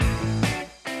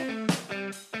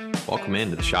Welcome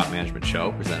into the Shop Management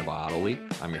Show presented by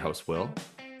AutoLeap. I'm your host, Will.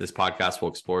 This podcast will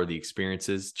explore the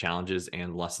experiences, challenges,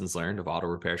 and lessons learned of auto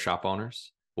repair shop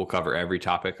owners. We'll cover every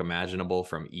topic imaginable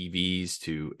from EVs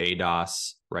to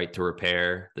ADAS, right to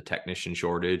repair, the technician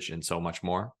shortage, and so much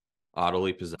more.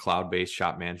 AutoLeap is a cloud-based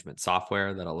shop management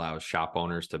software that allows shop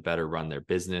owners to better run their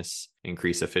business,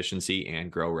 increase efficiency,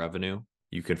 and grow revenue.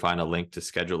 You can find a link to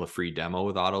schedule a free demo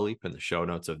with AutoLeap in the show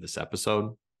notes of this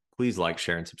episode. Please like,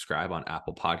 share, and subscribe on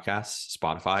Apple Podcasts,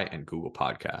 Spotify, and Google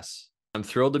Podcasts. I'm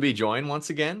thrilled to be joined once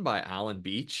again by Alan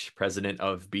Beach, president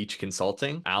of Beach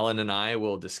Consulting. Alan and I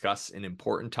will discuss an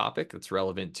important topic that's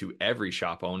relevant to every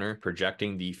shop owner,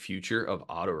 projecting the future of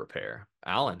auto repair.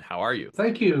 Alan, how are you?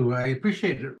 Thank you. I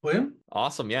appreciate it, William.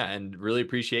 Awesome. Yeah. And really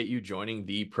appreciate you joining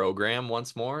the program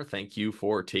once more. Thank you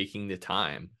for taking the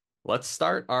time. Let's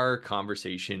start our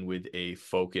conversation with a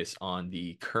focus on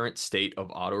the current state of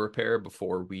auto repair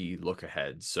before we look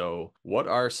ahead. So what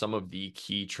are some of the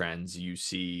key trends you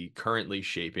see currently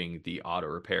shaping the auto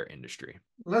repair industry?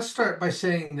 Let's start by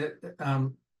saying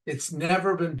that it's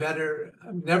never been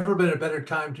a better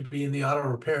time to be in the auto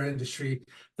repair industry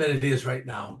than it is right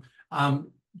now.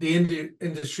 The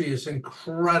industry is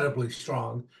incredibly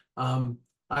strong.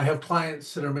 I have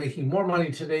clients that are making more money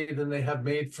today than they have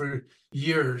made for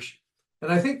years.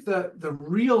 And I think the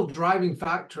real driving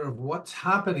factor of what's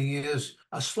happening is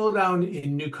a slowdown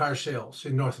in new car sales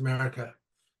in North America.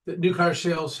 That new car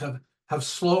sales have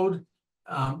slowed.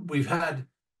 We've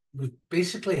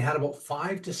basically had about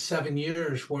 5 to 7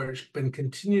 years where it's been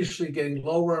continuously getting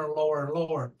lower and lower and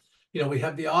lower. You know, we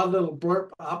have the odd little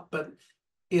blurb up, but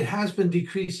it has been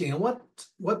decreasing. And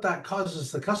what that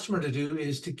causes the customer to do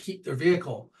is to keep their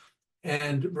vehicle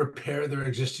and repair their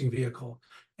existing vehicle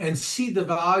and see the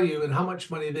value and how much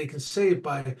money they can save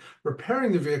by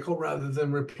repairing the vehicle rather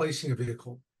than replacing a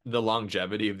vehicle. The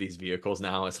longevity of these vehicles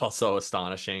now is also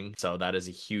astonishing. So that is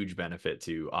a huge benefit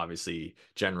to obviously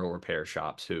general repair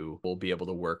shops who will be able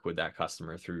to work with that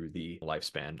customer through the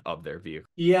lifespan of their vehicle.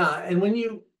 Yeah, and when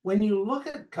you look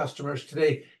at customers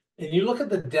today, and you look at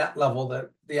the debt level that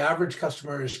the average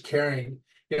customer is carrying,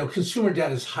 you know, consumer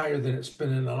debt is higher than it's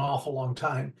been in an awful long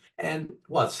time. And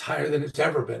well, it's higher than it's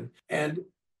ever been. And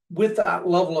with that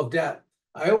level of debt,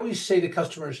 I always say to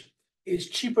customers, it's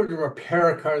cheaper to repair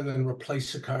a car than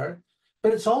replace a car,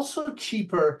 but it's also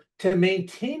cheaper to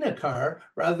maintain a car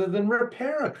rather than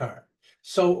repair a car.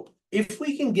 So if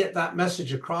we can get that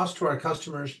message across to our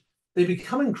customers, they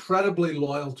become incredibly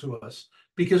loyal to us,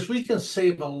 because we can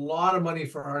save a lot of money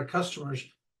for our customers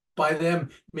by them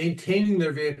maintaining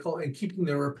their vehicle and keeping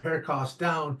their repair costs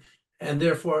down, and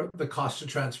therefore the cost of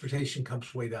transportation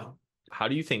comes way down. How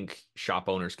do you think shop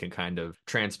owners can kind of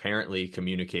transparently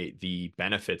communicate the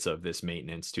benefits of this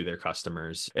maintenance to their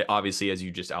customers? Obviously, as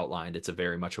you just outlined, it's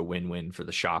very much a win-win for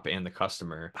the shop and the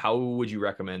customer. How would you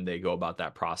recommend they go about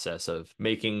that process of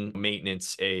making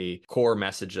maintenance a core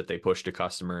message that they push to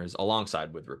customers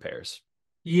alongside with repairs?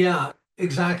 Yeah,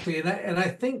 exactly. And I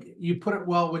think you put it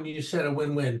well when you said a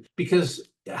win-win, because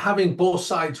having both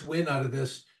sides win out of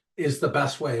this is the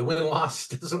best way. A win-loss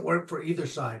doesn't work for either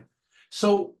side.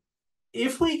 So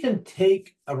if we can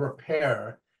take a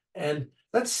repair, and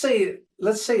let's say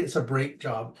it's a brake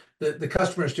job that the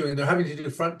customer is doing, they're having to do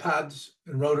front pads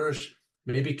and rotors,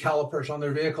 maybe calipers on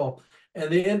their vehicle,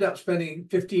 and they end up spending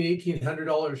 $1,500,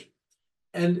 $1,800.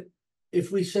 And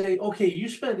if we say, okay, you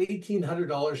spent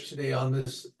 $1,800 today on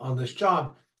this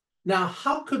job, now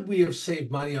how could we have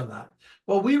saved money on that?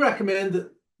 Well, we recommend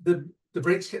that the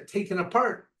brakes get taken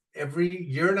apart every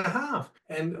year and a half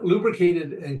and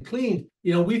lubricated and cleaned.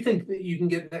 You know, we think that you can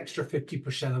get an extra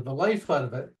 50% of the life out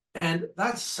of it. And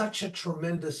that's such a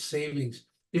tremendous savings.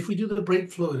 If we do the brake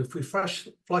fluid, if we flush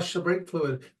the brake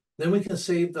fluid, then we can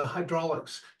save the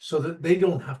hydraulics so that they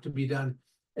don't have to be done.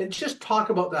 And just talk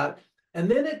about that. And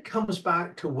then it comes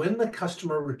back to when the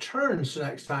customer returns the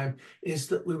next time, is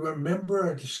that we remember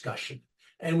our discussion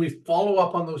and we follow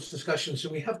up on those discussions,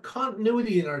 and we have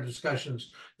continuity in our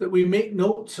discussions, that we make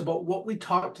notes about what we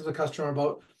talked to the customer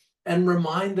about and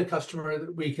remind the customer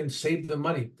that we can save them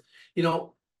money. You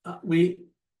know, we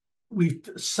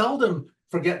seldom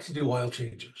forget to do oil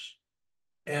changes,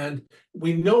 and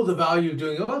we know the value of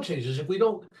doing oil changes. If we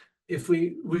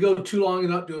go too long and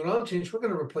not do an oil change, we're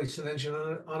going to replace an engine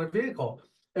on a vehicle.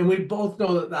 And we both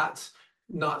know that that's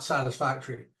not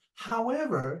satisfactory.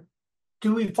 However,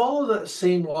 do we follow that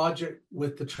same logic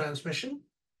with the transmission?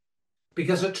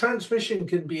 Because a transmission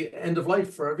can be end of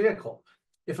life for a vehicle.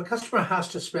 If a customer has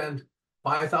to spend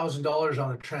 $5,000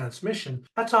 on a transmission,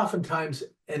 that's oftentimes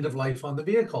end of life on the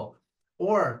vehicle.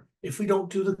 Or if we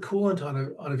don't do the coolant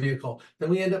on a vehicle,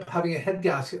 then we end up having a head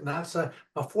gasket, and that's a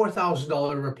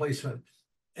 $4,000 replacement.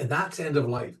 and that's end of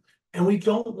life. And we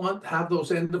don't want to have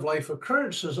those end of life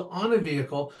occurrences on a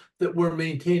vehicle that we're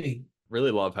maintaining.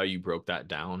 Really love how you broke that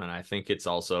down. And I think it's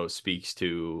also speaks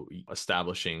to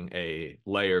establishing a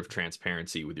layer of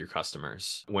transparency with your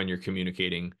customers when you're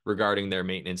communicating regarding their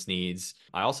maintenance needs.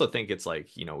 I also think it's like,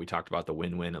 we talked about the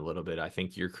win-win a little bit. I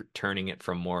think you're turning it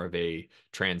from more of a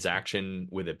transaction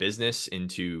with a business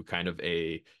into kind of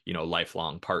a,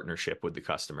 lifelong partnership with the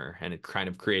customer, and it kind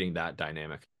of creating that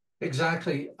dynamic.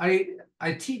 Exactly.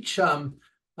 I teach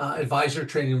advisor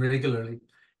training regularly.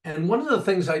 And one of the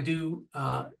things I do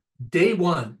day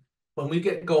one, when we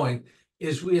get going,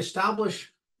 is we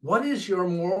establish what is your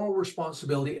moral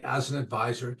responsibility as an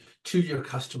advisor to your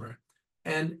customer.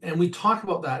 And we talk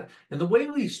about that. And the way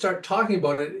we start talking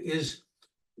about it is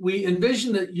we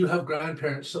envision that you have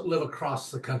grandparents that live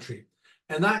across the country.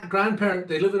 And that grandparent,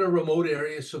 they live in a remote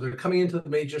area, so they're coming into the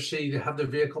major city to have their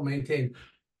vehicle maintained.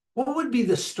 What would be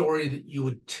the story that you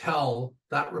would tell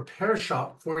that repair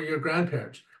shop for your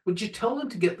grandparents? Would you tell them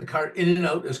to get the car in and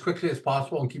out as quickly as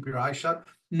possible and keep your eyes shut?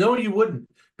 No, you wouldn't,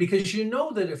 because you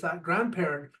know that if that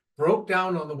grandparent broke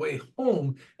down on the way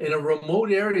home in a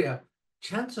remote area,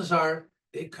 chances are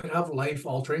it could have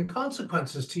life-altering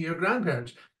consequences to your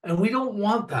grandparents. And we don't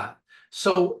want that.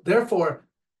 So therefore,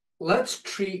 let's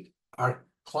treat our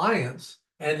clients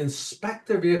and inspect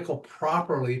their vehicle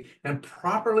properly and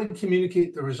properly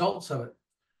communicate the results of it.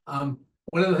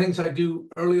 One of the things I do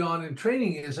early on in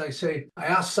training is I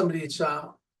ask somebody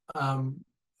to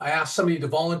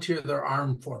volunteer their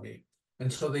arm for me.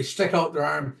 And so they stick out their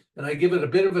arm and I give it a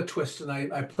bit of a twist and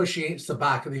I push against the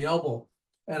back of the elbow.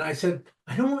 And I said,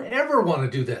 I don't ever want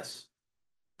to do this.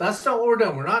 That's not what we're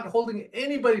doing. We're not holding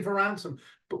anybody for ransom,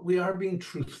 but we are being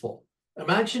truthful.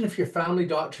 Imagine if your family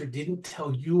doctor didn't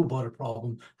tell you about a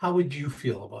problem. How would you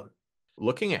feel about it?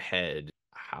 Looking ahead,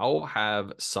 how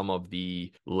have some of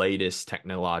the latest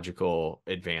technological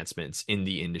advancements in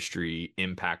the industry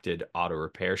impacted auto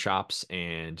repair shops?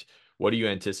 And what do you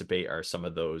anticipate are some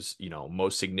of those,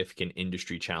 most significant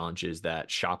industry challenges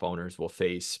that shop owners will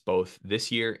face both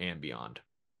this year and beyond?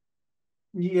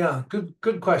 Yeah,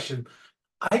 good question.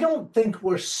 I don't think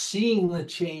we're seeing the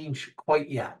change quite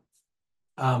yet.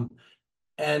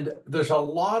 And there's a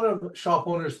lot of shop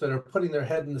owners that are putting their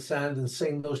head in the sand and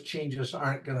saying those changes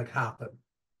aren't going to happen.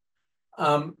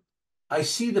 I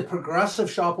see the progressive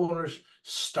shop owners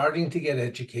starting to get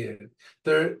educated.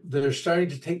 They're starting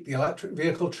to take the electric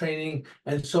vehicle training,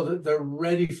 and so that they're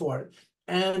ready for it.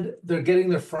 And they're getting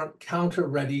their front counter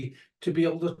ready to be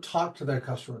able to talk to their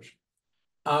customers.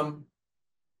 I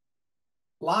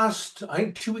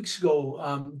think 2 weeks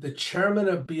ago, the chairman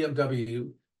of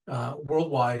BMW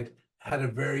worldwide had a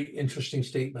very interesting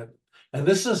statement. And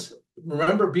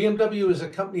remember, BMW is a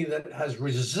company that has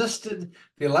resisted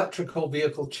the electrical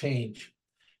vehicle change.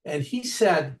 And he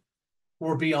said,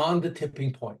 we're beyond the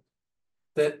tipping point,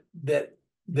 that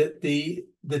the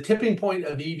tipping point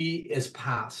of EV is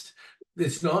past.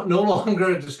 It's no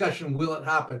longer a discussion, will it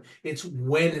happen? It's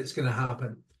when it's going to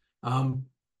happen.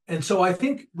 And so I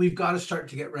think we've got to start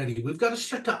to get ready. We've got to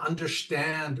start to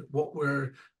understand what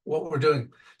we're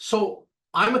doing. So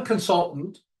I'm a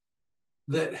consultant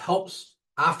that helps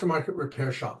aftermarket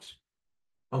repair shops.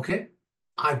 Okay,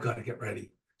 I've got to get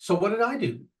ready. So what did I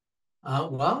do?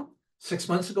 Well, 6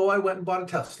 months ago, I went and bought a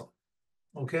Tesla.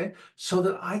 Okay, so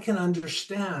that I can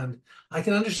understand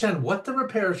what the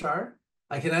repairs are.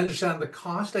 I can understand the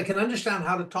cost. I can understand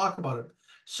how to talk about it.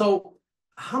 So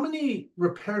how many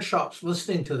repair shops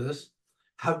listening to this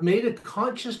have made a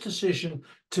conscious decision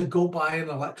to go buy an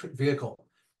electric vehicle?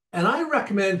 And I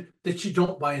recommend that you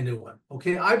don't buy a new one.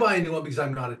 Okay, I buy a new one because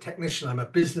I'm not a technician. I'm a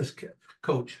business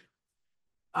coach.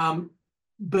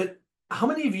 But how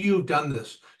many of you have done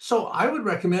this? So I would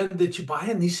recommend that you buy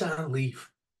a Nissan Leaf.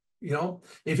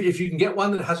 If you can get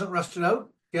one that hasn't rusted out,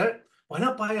 get it. Why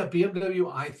not buy a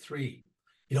BMW i3?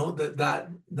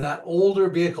 That older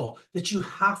vehicle that you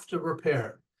have to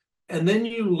repair, and then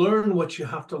you learn what you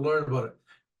have to learn about it.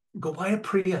 Go buy a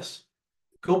Prius.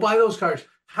 Go buy those cars.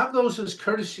 Have those as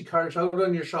courtesy cars out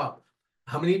on your shop.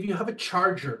 How many of you have a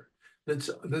charger that's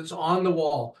on the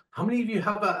wall? How many of you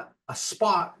have a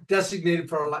spot designated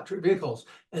for electric vehicles?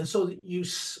 And so that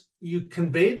you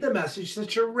convey the message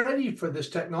that you're ready for this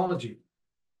technology.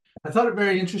 I thought it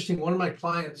very interesting. One of my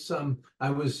clients, I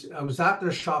was at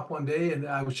their shop one day, and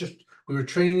we were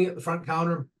training at the front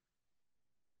counter,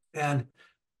 and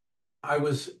I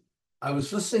was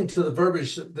listening to the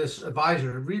verbiage that this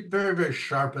advisor, very, very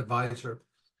sharp advisor,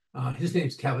 his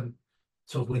name's Kevin.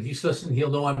 So when he's listening,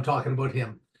 he'll know I'm talking about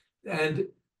him. And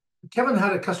Kevin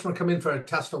had a customer come in for a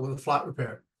Tesla with a flat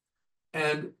repair.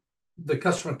 And the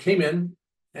customer came in,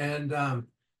 and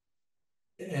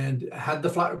and had the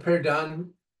flat repair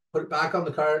done, put it back on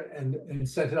the car and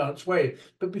sent it on its way.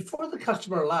 But before the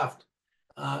customer left,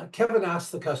 Kevin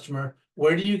asked the customer,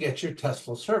 "Where do you get your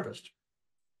Tesla serviced?"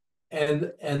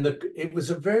 And it was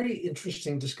a very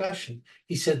interesting discussion.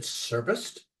 He said,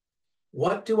 "Serviced?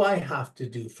 What do I have to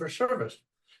do for service?"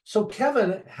 So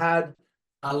Kevin had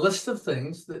a list of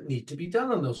things that need to be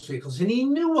done on those vehicles, and he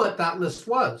knew what that list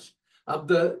was. Of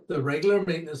the regular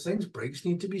maintenance things, brakes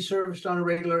need to be serviced on a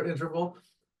regular interval,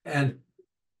 and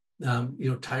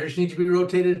tires need to be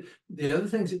rotated. The other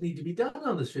things that need to be done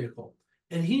on this vehicle,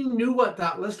 and he knew what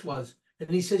that list was. And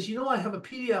he says, I have a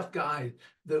PDF guide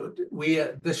that we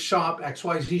at this shop,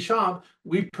 XYZ shop,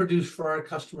 we produce for our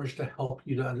customers to help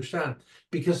you to understand,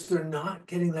 because they're not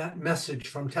getting that message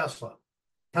from Tesla.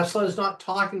 Tesla is not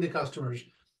talking to customers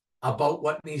about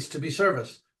what needs to be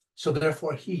serviced. So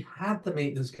therefore, he had the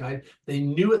maintenance guide. They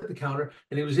knew at the counter,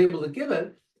 and he was able to give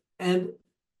it. And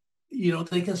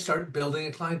they can start building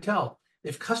a clientele.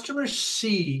 If customers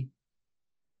see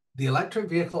the electric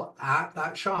vehicle at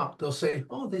that shop, they'll say,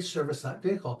 "Oh, they service that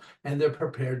vehicle," and they're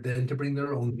prepared then to bring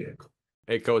their own vehicle.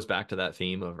 It goes back to that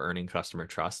theme of earning customer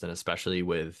trust, and especially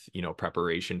with,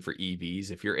 preparation for EVs.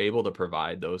 If you're able to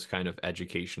provide those kind of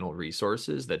educational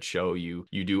resources that show you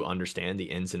do understand the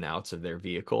ins and outs of their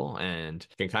vehicle and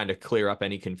can kind of clear up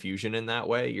any confusion in that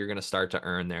way, you're going to start to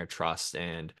earn their trust,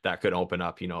 and that could open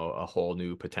up, a whole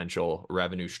new potential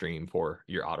revenue stream for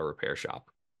your auto repair shop.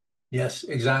 Yes,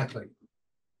 exactly.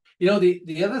 The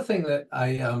other thing that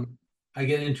I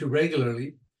get into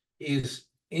regularly is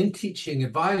in teaching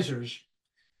advisors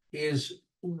is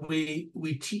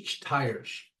we teach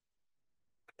tires,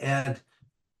 and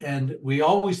we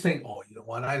always think, "Oh, you know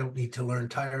what? I don't need to learn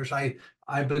tires.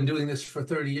 I've been doing this for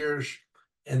 30 years,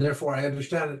 and therefore I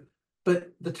understand it."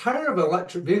 But the tire of an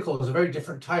electric vehicle is a very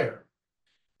different tire,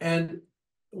 and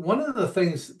one of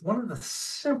the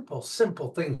simple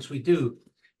things we do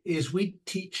is we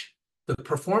teach the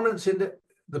performance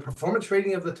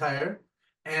rating of the tire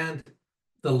and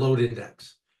the load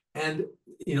index. And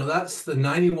that's the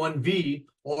 91V,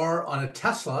 or on a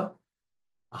Tesla,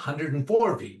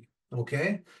 104V,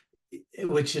 okay?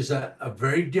 Which is a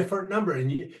very different number. And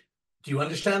do you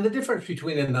understand the difference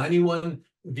between a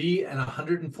 91V and a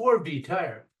 104V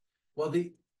tire? Well,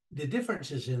 the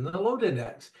difference is in the load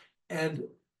index. And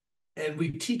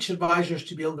we teach advisors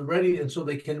to be able to ready, and so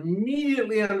they can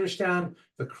immediately understand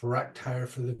the correct tire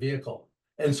for the vehicle.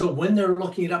 And so when they're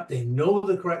looking it up, they know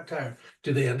the correct tire.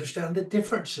 Do they understand the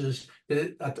differences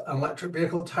that an electric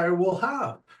vehicle tire will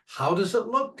have? How does it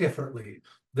look differently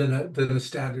than a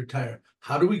standard tire?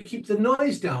 How do we keep the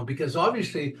noise down? Because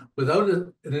obviously, without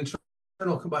an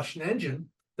internal combustion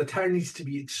engine, the tire needs to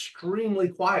be extremely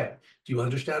quiet. Do you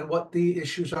understand what the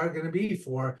issues are going to be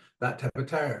for that type of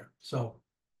tire? So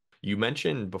you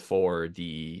mentioned before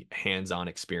the hands-on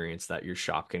experience that your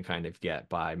shop can kind of get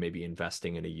by maybe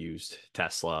investing in a used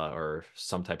Tesla or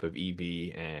some type of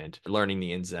EV and learning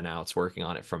the ins and outs, working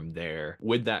on it from there.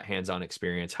 With that hands-on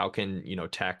experience, how can,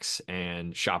 techs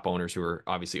and shop owners who are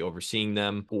obviously overseeing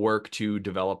them work to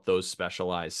develop those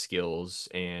specialized skills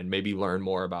and maybe learn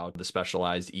more about the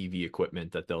specialized EV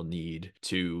equipment that they'll need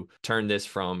to turn this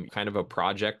from kind of a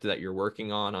project that you're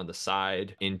working on the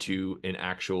side into an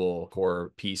actual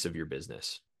core piece of your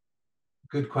business?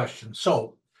 Good question.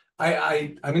 So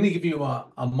I'm going to give you a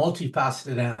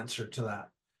multifaceted answer to that.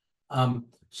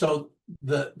 So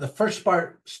the first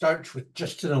part starts with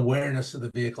just an awareness of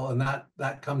the vehicle, and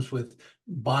that comes with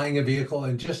buying a vehicle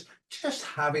and just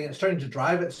having it, starting to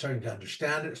drive it, starting to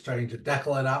understand it, starting to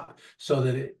decal it up so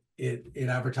that it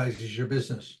advertises your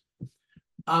business.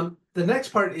 The next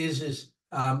part is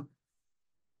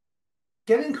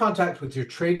get in contact with your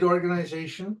trade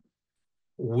organization,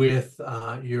 with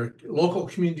your local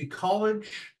community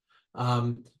college,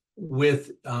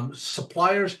 with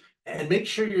suppliers, and make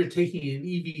sure you're taking an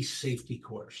EV safety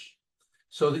course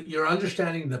so that you're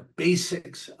understanding the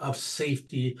basics of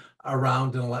safety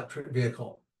around an electric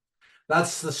vehicle.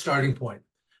 That's the starting point.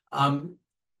 The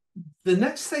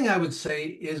next thing I would say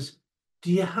is,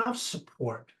 do you have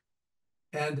support?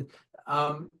 And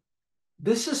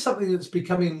this is something that's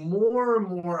becoming more and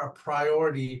more a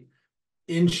priority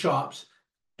in shops,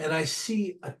 and I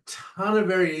see a ton of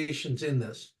variations in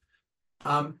this.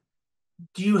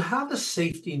 Do you have a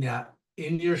safety net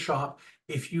in your shop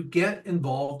if you get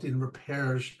involved in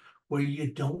repairs where you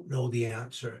don't know the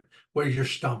answer, where you're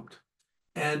stumped?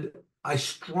 And I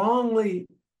strongly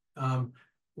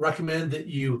recommend that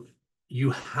you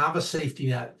have a safety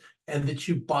net and that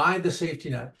you buy the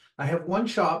safety net. I have one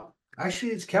shop,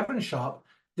 actually it's Kevin's shop,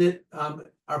 that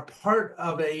are part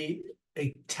of a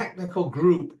technical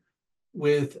group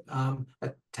with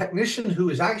a technician who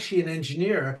is actually an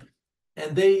engineer,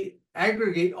 and they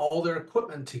aggregate all their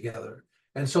equipment together.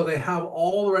 And so they have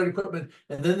all the right equipment,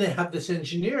 and then they have this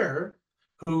engineer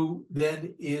who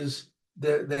then is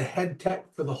the head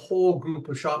tech for the whole group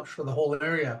of shops for the whole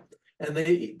area. And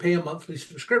they pay a monthly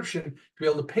subscription to be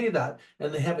able to pay that.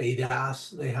 And they have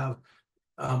ADAS, they have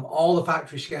all the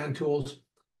factory scan tools,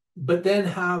 but then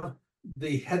have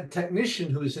the head technician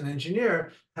who is an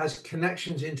engineer has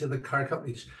connections into the car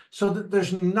companies, so that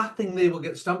there's nothing they will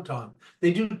get stumped on.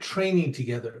 They do training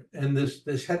together, and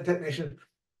this head technician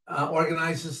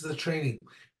organizes the training.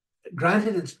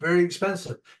 Granted, it's very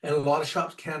expensive, and a lot of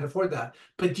shops can't afford that.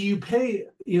 But do you pay,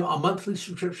 a monthly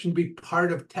subscription to be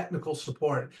part of technical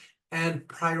support and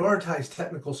prioritize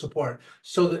technical support,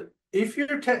 so that if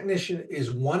your technician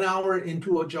is 1 hour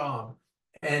into a job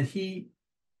and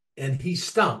he's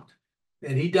stumped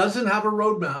and he doesn't have a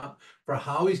roadmap for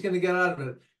how he's going to get out of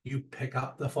it, you pick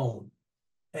up the phone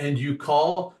and you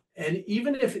call. And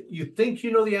even if you think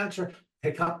you know the answer,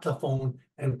 pick up the phone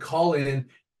and call in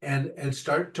and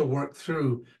start to work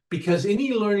through, because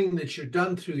any learning that you're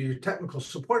done through your technical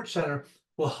support center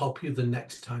will help you the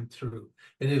next time through,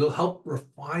 and it'll help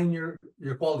refine your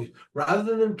qualities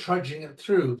rather than trudging it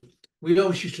through. We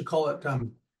always used to call it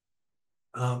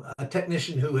a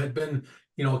technician who had been,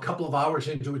 a couple of hours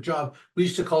into a job. We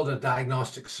used to call it a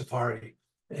diagnostic safari,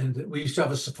 and we used to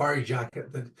have a safari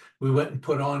jacket that we went and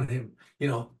put on him.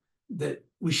 That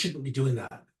we shouldn't be doing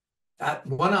that. At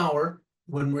 1 hour,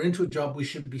 when we're into a job, we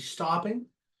should be stopping,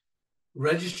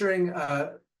 registering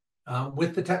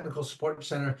with the technical support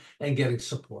center, and getting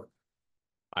support.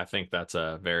 I think that's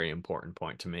a very important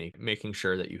point to make, making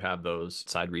sure that you have those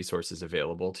side resources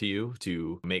available to you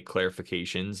to make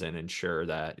clarifications and ensure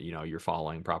that, you're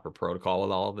following proper protocol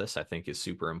with all of this, I think is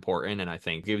super important. And I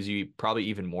think gives you probably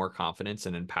even more confidence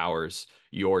and empowers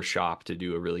your shop to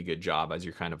do a really good job as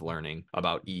you're kind of learning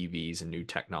about EVs and new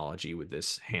technology with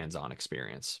this hands-on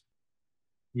experience.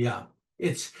 Yeah,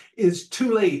 it's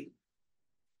too late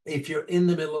if you're in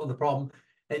the middle of the problem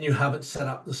and you haven't set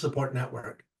up the support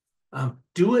network.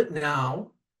 Do it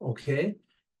now, okay?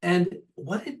 And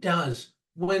what it does,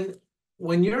 when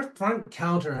your front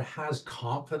counter has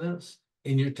confidence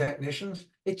in your technicians,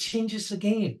 it changes the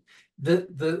game.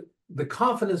 The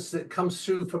confidence that comes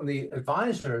through from the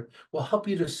advisor will help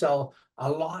you to sell a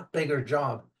lot bigger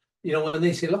job. When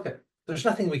they say, look, there's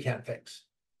nothing we can't fix.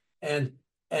 And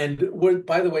we're,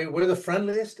 by the way, we're the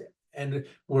friendliest and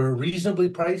we're reasonably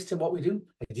priced in what we do.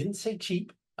 I didn't say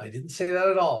cheap. I didn't say that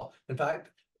at all. In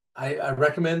fact, I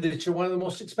recommend that you're one of the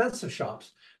most expensive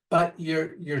shops, but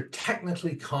you're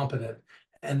technically competent,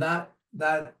 and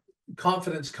that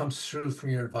confidence comes through from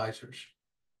your advisors.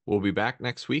 We'll be back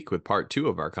next week with part 2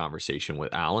 of our conversation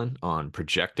with Alan on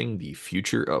projecting the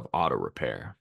future of auto repair.